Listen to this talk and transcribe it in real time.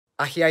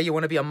I hear you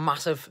want to be a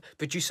massive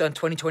producer in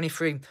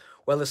 2023.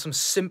 Well, there's some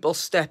simple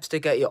steps to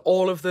get you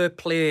all of the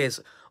plays,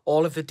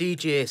 all of the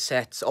DJ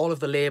sets, all of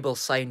the labels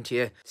signed to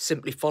you.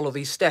 Simply follow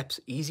these steps,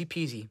 easy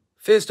peasy.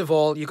 First of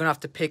all, you're going to have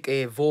to pick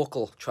a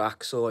vocal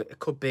track, so it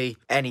could be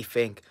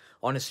anything.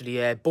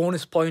 Honestly,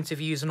 bonus points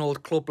if you use an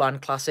old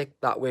Clubland classic,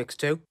 that works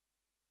too.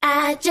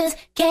 I just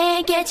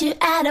can't get you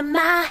out of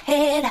my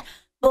head.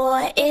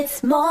 Boy,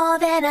 it's more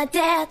than I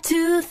dare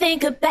to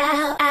think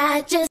about.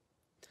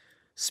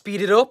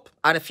 Speed it up,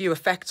 add a few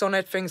effects on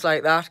it, things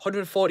like that.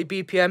 140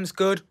 BPM's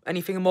good.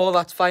 Anything more,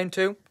 that's fine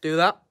too. Do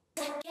that.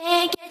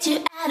 Can't get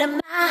you out of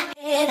my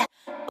head.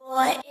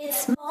 Boy,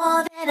 it's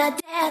more than I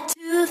dare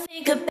to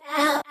think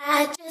about.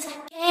 I just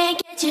can't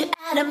get you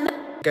out of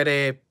my... Get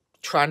a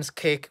trance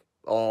kick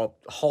or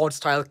hard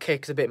style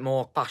kick's a bit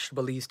more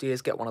fashionable these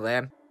days. Get one of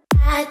them.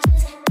 I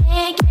just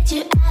can't get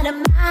you out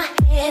of my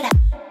head.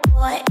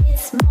 Boy,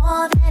 it's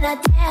more than I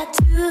dare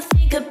to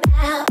think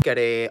about. Get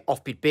a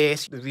offbeat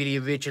bass, the really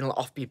original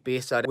offbeat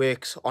bass that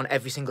works on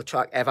every single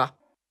track ever.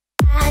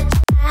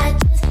 I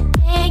just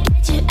can't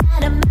get you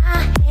out of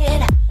my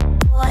head.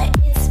 Boy,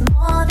 it's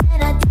more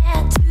than I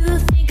dare to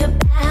think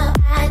about.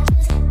 I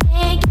just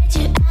can't get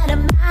you out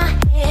of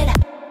my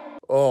head.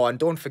 Oh, and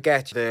don't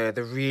forget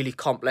the really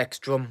complex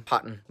drum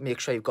pattern. Make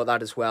sure you've got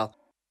that as well.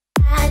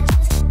 I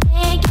just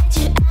can't get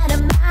you out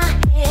of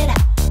my head.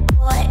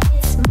 Boy,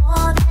 it's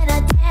more than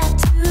I dare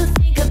to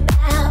think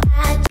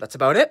about. That's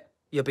about it.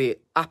 You'll be an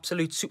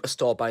absolute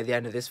superstar by the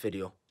end of this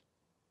video.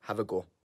 Have a go.